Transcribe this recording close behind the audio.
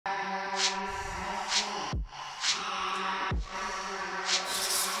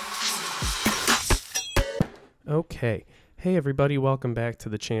Okay. Hey everybody, welcome back to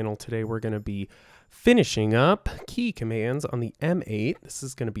the channel. Today we're going to be finishing up key commands on the M8. This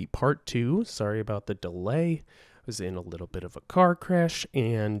is going to be part 2. Sorry about the delay. I was in a little bit of a car crash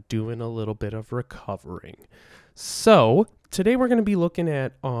and doing a little bit of recovering. So today we're going to be looking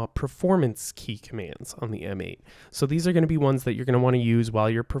at performance key commands on the M8. So these are going to be ones that you're going to want to use while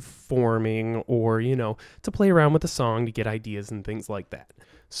you're performing or, to play around with the song to get ideas and things like that.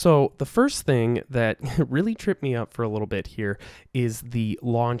 So the first thing that really tripped me up for a little bit here is the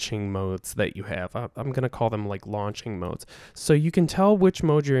launching modes that you have. I'm going to call them like launching modes. So you can tell which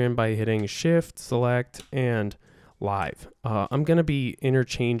mode you're in by hitting Shift, Select, and Live. I'm going to be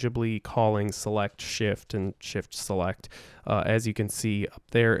interchangeably calling Select Shift and Shift Select. As you can see up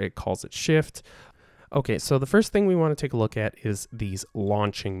there, it calls it Shift. Okay, so the first thing we want to take a look at is these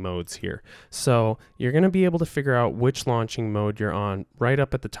launching modes here. So you're going to be able to figure out which launching mode you're on. Right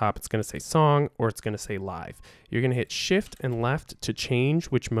up at the top, it's going to say Song or it's going to say Live. You're going to hit Shift and Left to change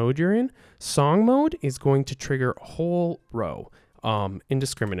which mode you're in. Song mode is going to trigger a whole row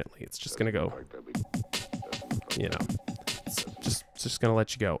indiscriminately. It's just going to go, it's just going to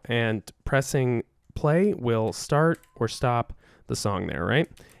let you go. And pressing play will start or stop the song there, right?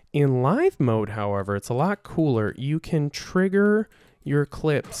 In live mode, however, it's a lot cooler. You can trigger your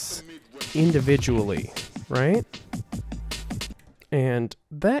clips individually, right? And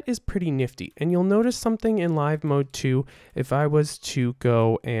that is pretty nifty. And you'll notice something in live mode too. If I was to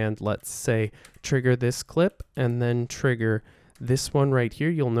go and let's say trigger this clip and then trigger this one right here,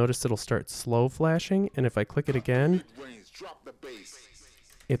 you'll notice it'll start slow flashing. And if I click it again,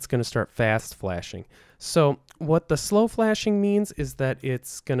 it's going to start fast flashing. So what the slow flashing means is that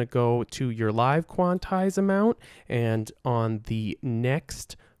it's going to go to your live quantize amount, and on the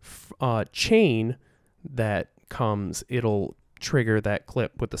next chain that comes, it'll trigger that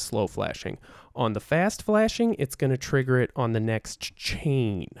clip with the slow flashing. On the fast flashing, it's going to trigger it on the next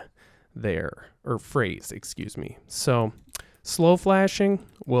chain there, or phrase, excuse me. So slow flashing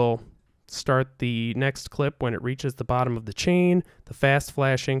will start the next clip when it reaches the bottom of the chain. The fast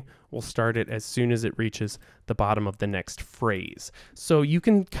flashing will start it as soon as it reaches the bottom of the next phrase. So you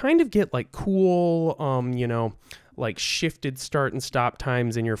can kind of get like cool, like shifted start and stop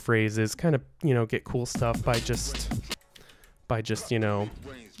times in your phrases, kind of, get cool stuff by just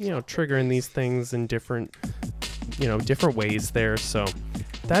triggering these things in different ways there. So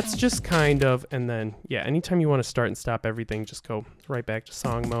that's just kind of, and then, yeah, anytime you want to start and stop everything, just go right back to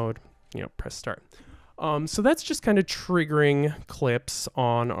song mode. Press start. So that's just kind of triggering clips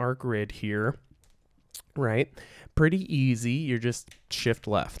on our grid here, right? Pretty easy. You're just shift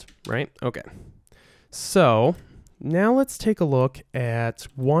left, right? Okay. So now let's take a look at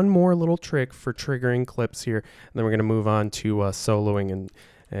one more little trick for triggering clips here. And then we're going to move on to soloing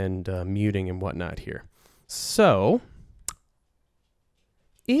and muting and whatnot here. So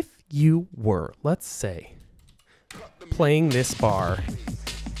if you were, let's say, playing this bar,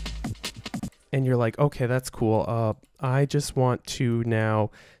 and you're like, okay, that's cool. I just want to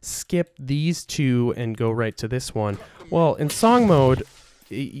now skip these two and go right to this one. Well, in song mode,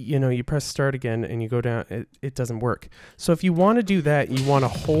 you press start again and you go down. It doesn't work. So if you want to do that, you want to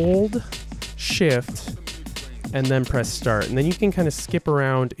hold shift and then press start. And then you can kind of skip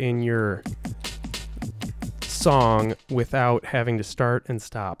around in your song without having to start and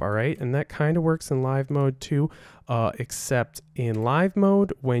stop, all right? And that kind of works in live mode too. Except in live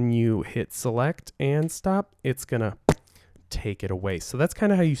mode, when you hit select and stop, it's gonna take it away. So that's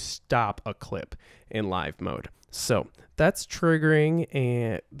kind of how you stop a clip in live mode. So that's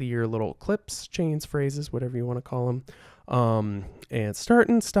triggering your little clips, chains, phrases, whatever you want to call them, and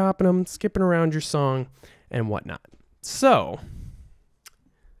starting, stopping them, skipping around your song, and whatnot. So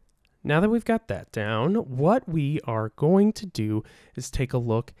now that we've got that down, what we are going to do is take a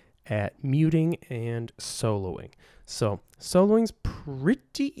look at muting and soloing. So soloing's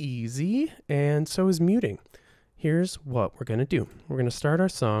pretty easy, and so is muting. Here's what we're going to do. We're going to start our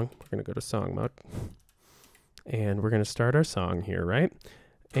song. We're going to go to song mode, and we're going to start our song here, right?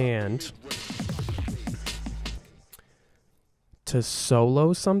 And to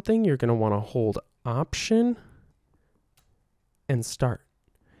solo something, you're going to want to hold Option and start.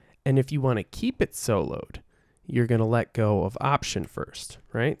 And if you want to keep it soloed, you're going to let go of Option first,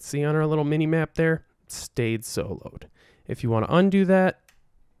 right? See on our little mini map there, it stayed soloed. If you want to undo that,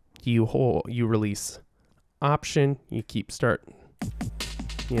 you release Option, you keep start,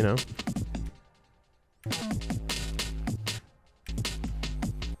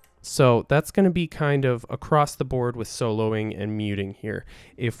 So that's going to be kind of across the board with soloing and muting here.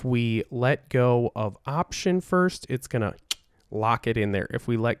 If we let go of Option first, it's going to lock it in there. If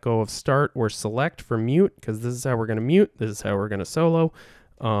we let go of start or select for mute, because this is how we're going to mute, this is how we're going to solo.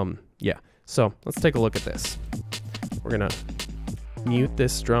 Yeah, so let's take a look at this. We're going to mute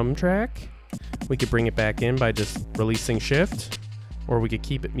this drum track. We could bring it back in by just releasing shift, or we could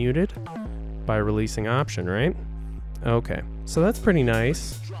keep it muted by releasing option, right? Okay, so that's pretty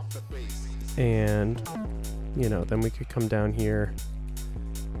nice. And, you know, then we could come down here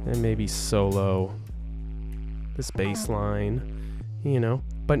and maybe solo this bass line, you know.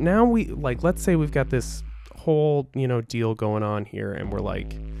 But now we, like, let's say we've got this whole, you know, deal going on here, and we're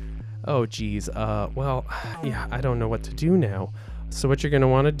like, oh geez, well, yeah, I don't know what to do now. So what you're gonna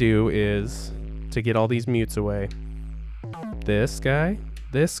wanna do is, to get all these mutes away, this guy,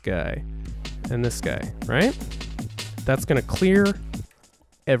 and this guy, right? That's gonna clear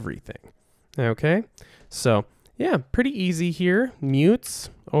everything, okay? So yeah, pretty easy here. Mutes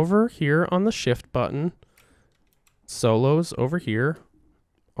over here on the shift button, solos over here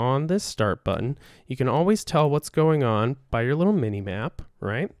on this start button. You can always tell what's going on by your little mini map,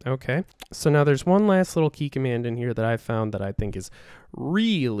 right? Okay, so now there's one last little key command in here that I found that I think is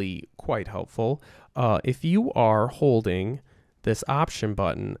really quite helpful. If you are holding this option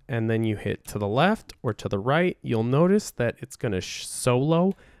button and then you hit to the left or to the right, you'll notice that it's going to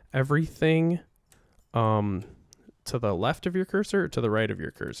solo everything to the left of your cursor or to the right of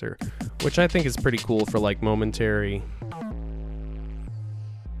your cursor, which I think is pretty cool for like momentary.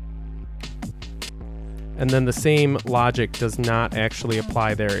 And then the same logic does not actually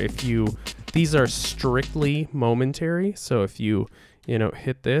apply there. If you, these are strictly momentary. So if you know,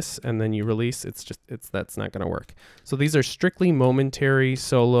 hit this and then you release, that's not going to work. So these are strictly momentary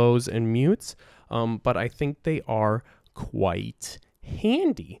solos and mutes, but I think they are quite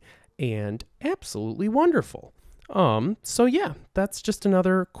handy and absolutely wonderful. So yeah, that's just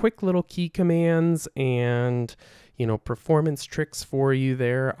another quick little key commands and, you know, performance tricks for you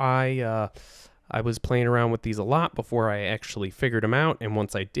there. I was playing around with these a lot before I actually figured them out, and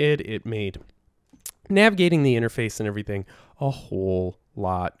once I did, it made navigating the interface and everything a whole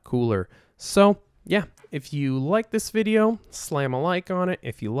lot cooler. So yeah, if you like this video, slam a like on it.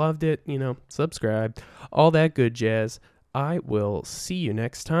 If you loved it, you know, subscribe, all that good jazz. I will see you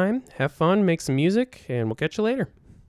next time. Have fun, make some music, and we'll catch you later.